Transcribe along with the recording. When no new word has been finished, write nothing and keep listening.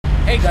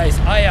Hey guys,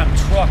 I am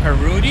Trucker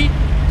Rudi.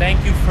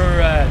 Thank you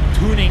for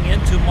tuning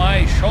into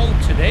my show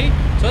today.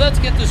 So let's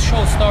get this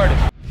show started.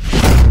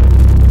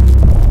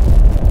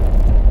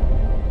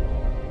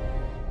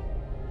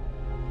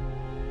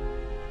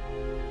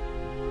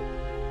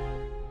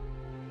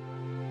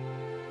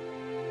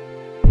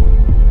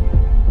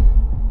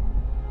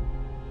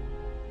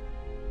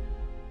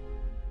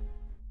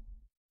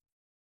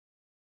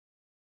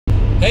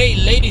 Hey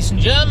ladies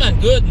and gentlemen,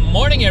 good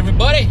morning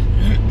everybody.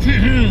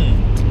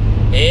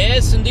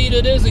 Yes, indeed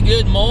it is a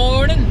good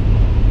morning.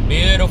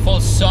 Beautiful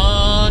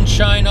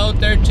sunshine out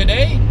there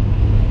today.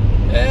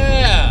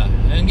 Yeah,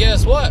 and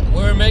guess what?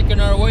 We're making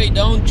our way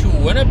down to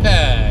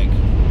Winnipeg.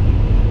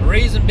 The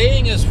reason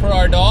being is for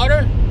our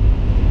daughter.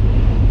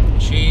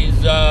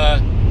 She's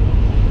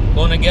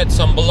going to get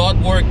some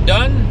blood work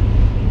done.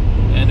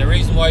 And the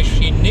reason why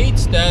she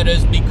needs that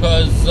is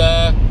because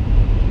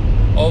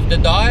of the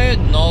diet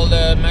and all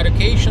the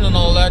medication and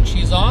all that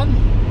she's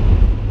on.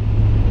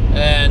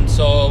 And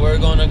so we're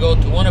going to go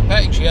to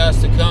Winnipeg. She has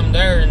to come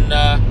there and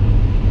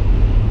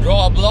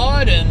draw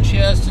blood, and she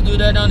has to do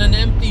that on an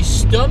empty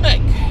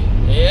stomach.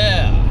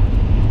 Yeah.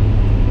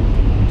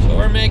 So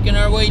we're making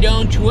our way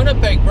down to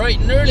Winnipeg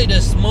bright and early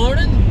this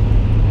morning.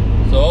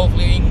 So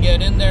hopefully we can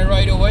get in there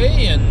right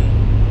away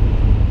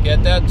and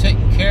get that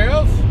taken care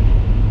of.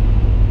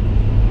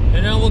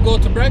 And then we'll go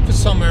to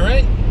breakfast somewhere,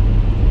 right?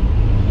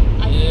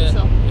 I think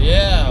so.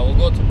 Yeah, we'll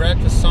go to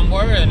breakfast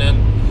somewhere and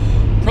then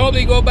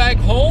probably go back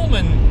home,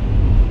 and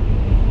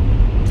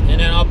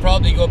then I'll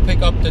probably go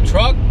pick up the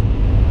truck,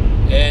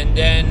 and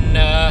then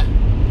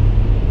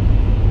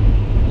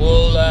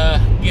we'll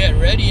get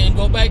ready and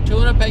go back to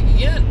Winnipeg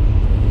again.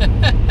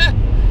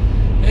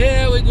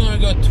 Yeah, we're gonna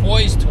go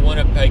twice to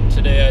Winnipeg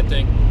today, I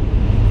think.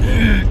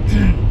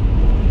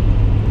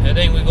 I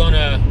think we're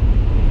gonna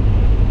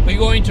be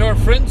going to our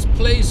friend's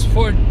place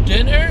for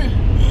dinner.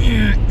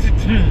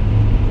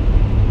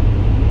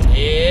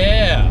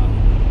 Yeah,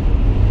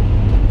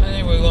 I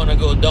think we're gonna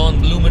go down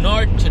Bloomin'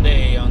 Art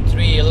today on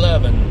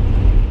 311.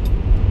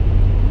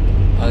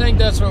 I think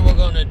that's what we're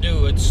gonna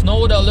do. It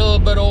snowed a little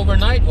bit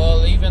overnight.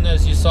 Well, even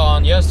as you saw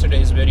on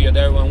yesterday's video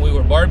there when we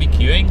were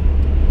barbecuing,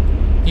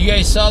 you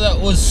guys saw that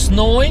it was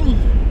snowing.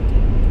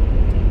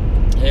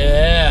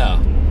 Yeah,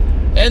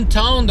 in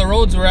town the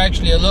roads were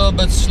actually a little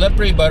bit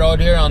slippery, but out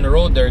here on the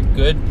road they're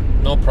good,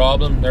 no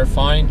problem, they're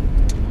fine.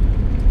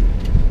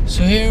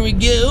 So here we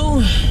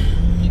go.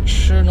 Make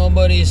sure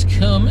nobody's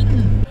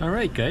coming.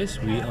 Alright guys,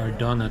 we are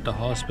done at the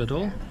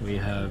hospital. We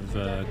have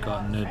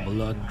gotten the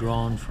blood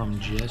drawn from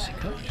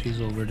Jessica. She's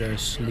over there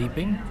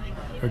sleeping,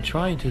 or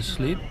trying to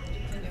sleep.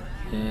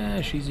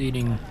 Yeah, she's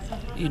eating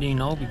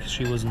now because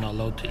she wasn't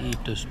allowed to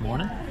eat this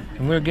morning.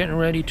 And we're getting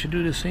ready to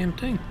do the same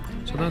thing.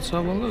 So that's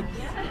how we'll look.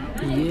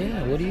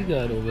 Yeah, what do you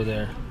got over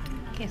there?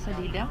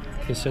 Quesadilla.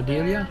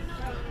 Quesadilla?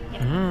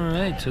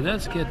 Alright, so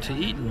let's get to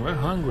eating. We're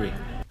hungry.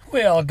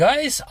 Well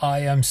guys, I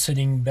am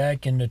sitting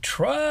back in the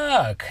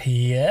truck.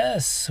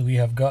 Yes, we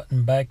have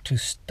gotten back to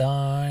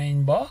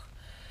Steinbach,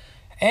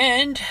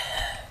 and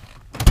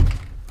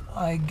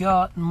I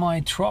got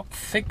my truck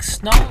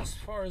fixed now. As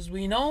far as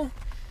we know,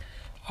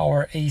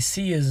 our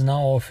AC is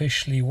now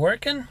officially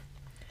working,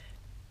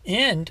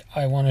 and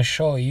I want to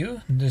show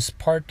you this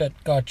part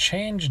that got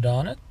changed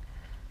on it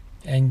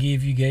and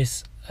give you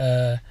guys,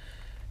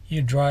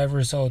 you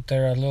drivers out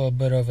there, a little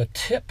bit of a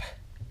tip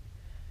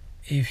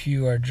if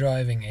you are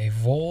driving a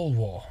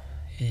Volvo.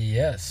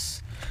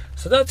 Yes,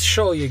 so let's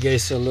show you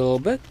guys a little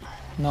bit.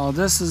 Now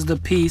this is the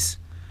piece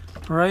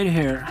right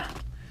here.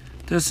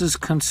 This is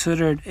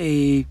considered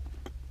a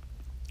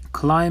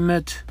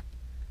climate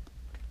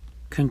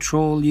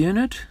control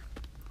unit.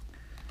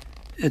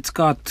 It's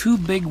got two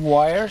big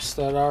wires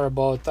that are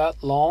about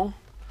that long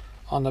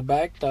on the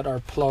back that are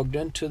plugged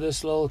into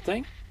this little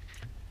thing.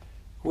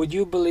 Would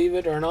you believe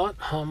it or not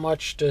how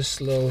much this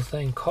little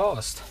thing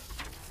cost?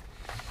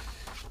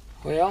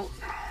 Well,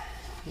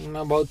 I'm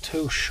about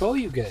to show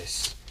you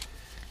guys.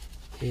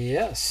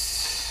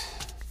 Yes,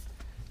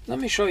 let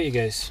me show you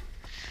guys.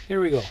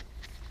 Here we go.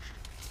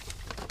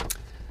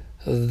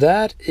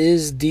 That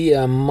is the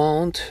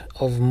amount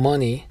of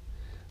money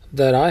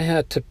that I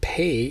had to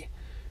pay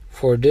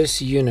for this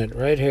unit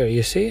right here.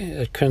 You see,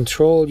 a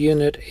control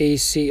unit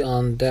AC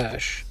on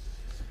dash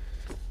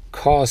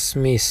costs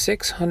me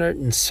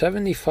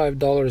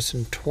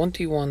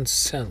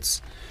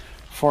 $675.21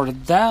 for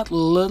that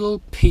little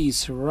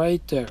piece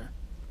right there.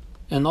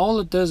 And all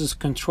it does is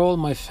control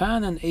my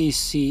fan and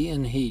AC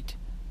and heat,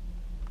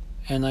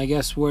 and I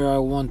guess where I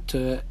want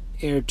the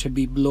air to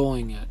be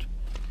blowing at.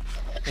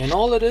 And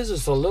all it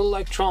is a little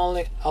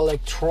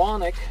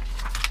electronic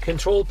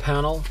control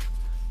panel.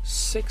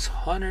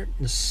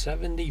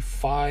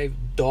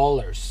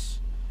 $675.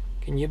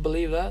 Can you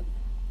believe that?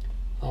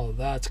 Oh,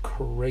 that's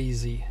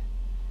crazy.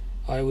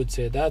 I would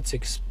say that's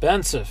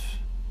expensive,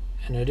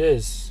 and it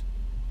is.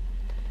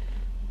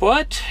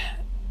 But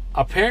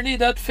apparently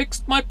that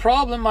fixed my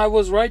problem. I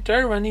was right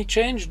there when he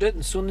changed it.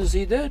 As soon as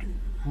he did,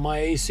 my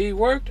AC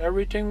worked.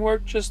 Everything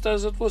worked just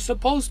as it was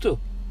supposed to.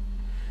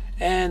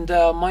 And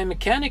my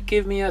mechanic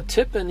gave me a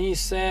tip, and he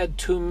said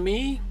to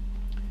me,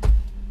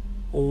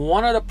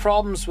 one of the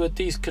problems with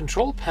these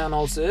control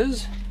panels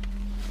is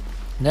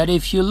that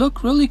if you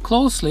look really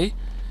closely,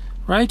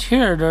 right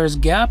here, there's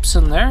gaps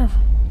in there.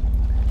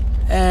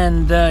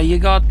 And you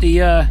got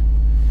the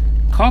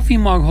coffee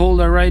mug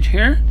holder right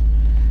here.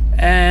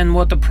 And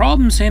what the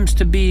problem seems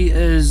to be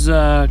is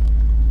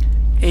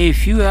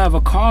if you have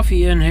a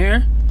coffee in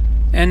here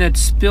and it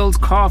spills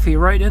coffee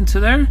right into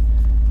there,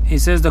 he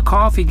says the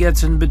coffee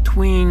gets in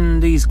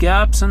between these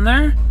gaps in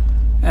there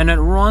and it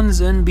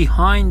runs in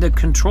behind the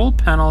control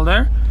panel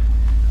there,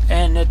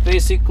 and it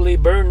basically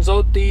burns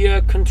out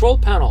the control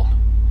panel.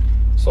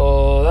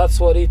 So that's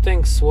what he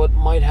thinks what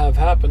might have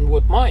happened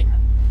with mine.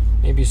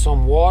 Maybe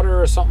some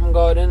water or something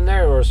got in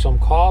there, or some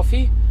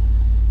coffee,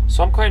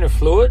 some kind of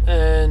fluid,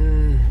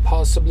 and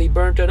possibly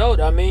burnt it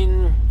out. I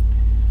mean,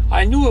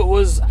 I knew it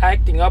was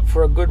acting up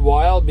for a good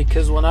while,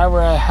 because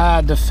whenever I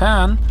had the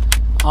fan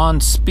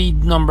on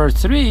speed number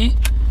 3,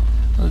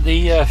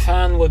 the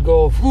fan would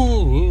go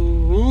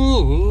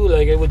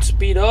like it would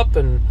speed up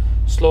and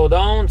slow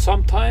down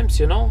sometimes,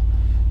 you know.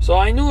 So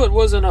I knew it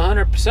wasn't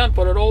 100%,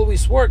 but it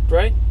always worked,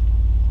 right?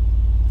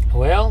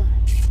 Well,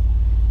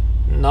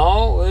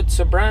 no, it's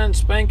a brand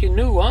spanking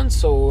new one,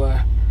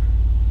 so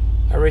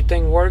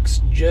everything works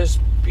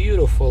just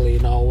beautifully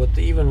now, with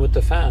even with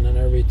the fan and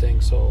everything.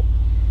 So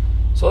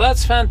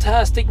that's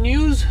fantastic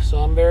news. So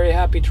I'm very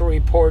happy to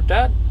report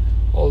that.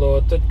 Although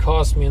it did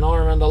cost me an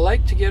arm and a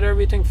leg to get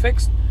everything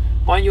fixed.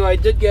 Mind you, I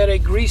did get a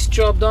grease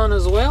job done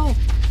as well.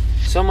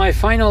 So my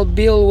final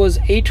bill was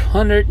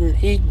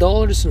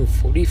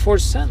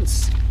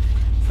 $808.44.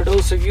 For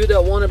those of you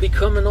that want to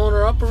become an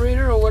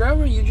owner-operator or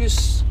whatever, you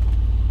just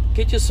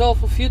get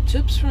yourself a few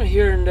tips from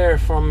here and there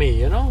from me,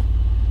 you know.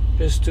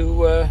 Just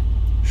to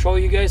show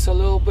you guys a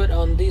little bit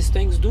on these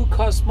things. Do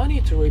cost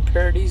money to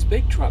repair these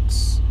big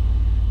trucks.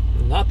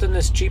 Nothing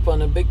is cheap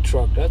on a big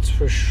truck, that's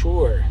for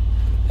sure.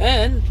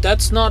 And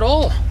that's not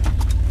all.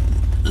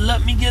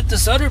 Let me get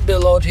this other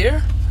bill out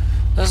here.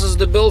 This is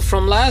the bill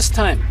from last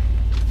time,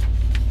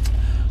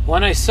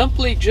 when I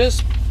simply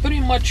just pretty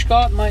much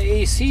got my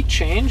AC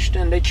changed,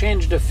 and they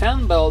changed the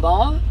fan belt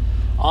on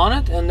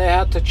it, and they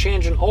had to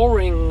change an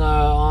O-ring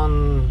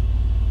on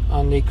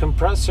the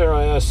compressor,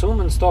 I assume,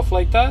 and stuff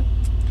like that.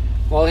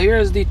 Well,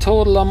 here's the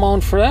total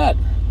amount for that.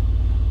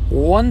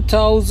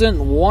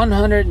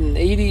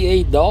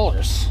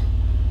 $1,188.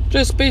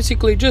 Just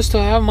basically just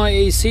to have my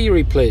AC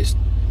replaced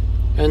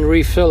and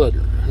refill it,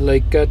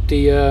 like got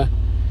the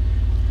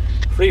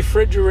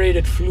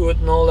refrigerated fluid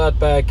and all that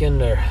back in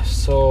there.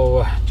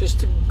 So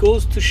just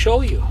goes to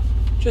show you,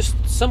 just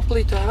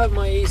simply to have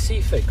my AC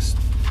fixed,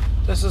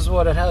 this is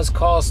what it has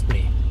cost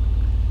me.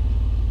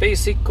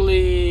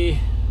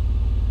 Basically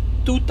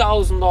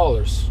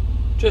 $2,000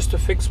 just to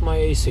fix my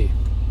AC.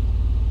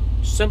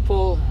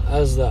 Simple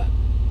as that.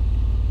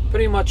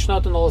 Pretty much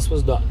nothing else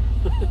was done.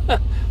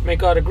 I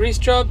got a grease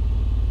job,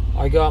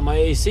 I got my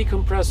AC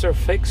compressor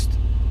fixed,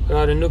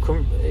 got a new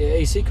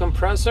AC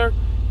compressor,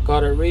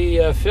 got it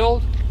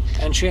refilled,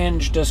 and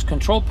changed this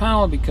control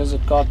panel because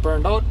it got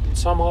burned out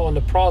somehow in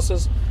the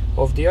process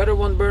of the other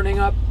one burning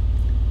up,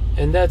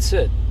 and that's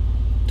it.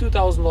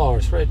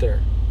 $2,000 right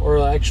there, or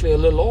actually a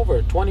little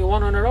over,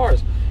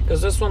 $2,100,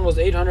 because this one was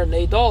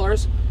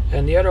 $808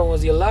 and the other one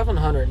was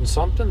 $1,100 and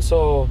something.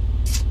 So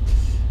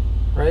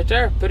right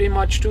there, pretty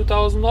much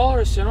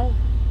 $2,000, you know.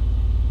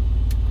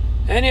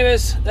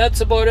 Anyways, that's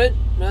about it.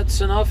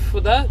 That's enough for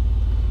that.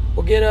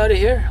 We'll get out of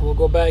here. We'll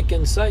go back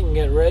inside and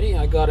get ready.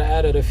 I gotta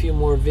add a few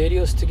more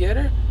videos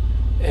together,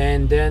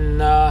 and then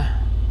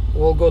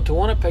we'll go to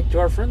Winnipeg to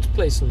our friend's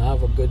place and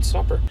have a good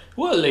supper.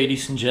 Well,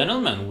 ladies and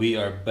gentlemen, we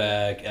are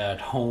back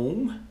at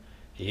home.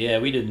 Yeah,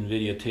 we didn't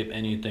videotape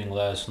anything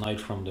last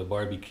night from the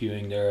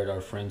barbecuing there at our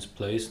friend's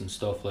place and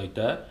stuff like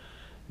that.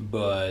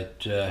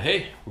 But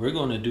hey, we're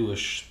gonna do a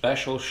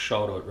special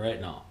shout out right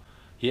now.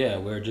 Yeah,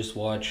 we're just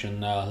watching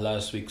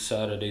last week's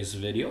Saturday's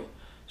video,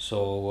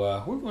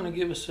 so we're gonna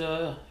give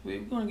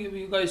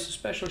you guys a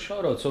special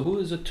shout out. So who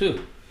is it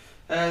to?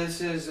 This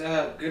is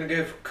gonna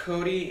give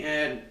Cody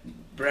and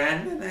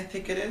Brandon, I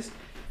think it is,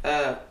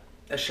 a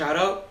shout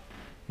out.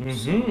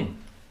 So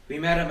we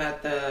met him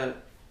at the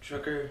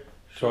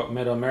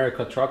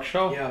Mid-America Truck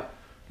Show. Yeah.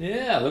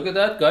 Yeah, look at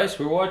that, guys.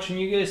 We're watching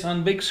you guys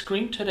on big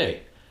screen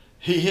today.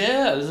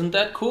 Yeah, isn't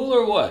that cool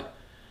or what?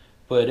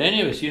 But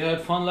anyways, you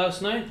had fun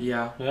last night?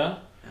 Yeah. Yeah?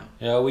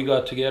 Yeah, we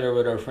got together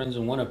with our friends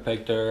in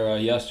Winnipeg there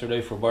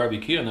yesterday for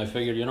barbecue, and I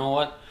figured, you know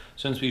what?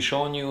 Since we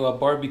shown you a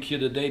barbecue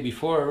the day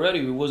before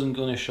already, we wasn't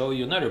going to show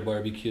you another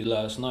barbecue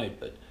last night.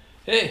 But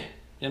hey,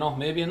 you know,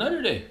 maybe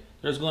another day.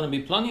 There's going to be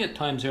plenty of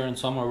times here in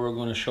summer we're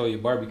going to show you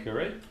barbecue,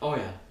 right? Oh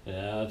yeah.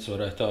 Yeah, that's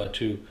what I thought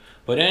too.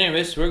 But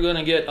anyways, we're going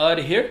to get out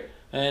of here,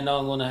 and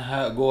I'm going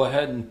to go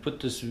ahead and put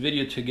this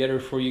video together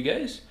for you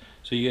guys,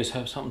 so you guys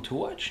have something to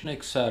watch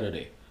next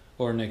Saturday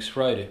or next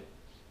Friday.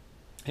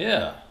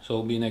 Yeah, so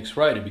it'll be next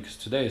Friday because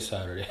today is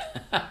Saturday.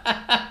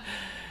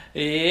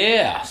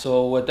 Yeah,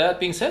 so with that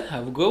being said,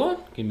 have a good one.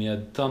 Give me a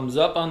thumbs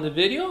up on the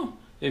video,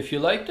 if you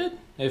liked it.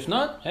 If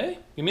not, hey,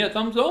 give me a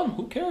thumbs up.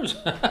 Who cares?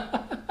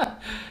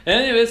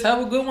 Anyways,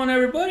 have a good one,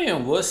 everybody,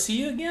 and we'll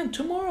see you again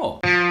tomorrow.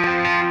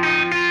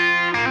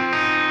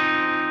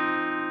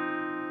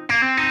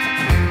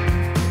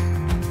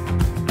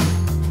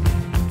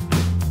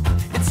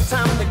 It's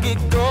time to get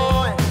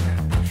going.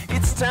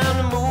 It's time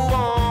to move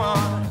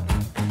on.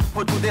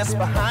 Put this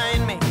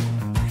behind me.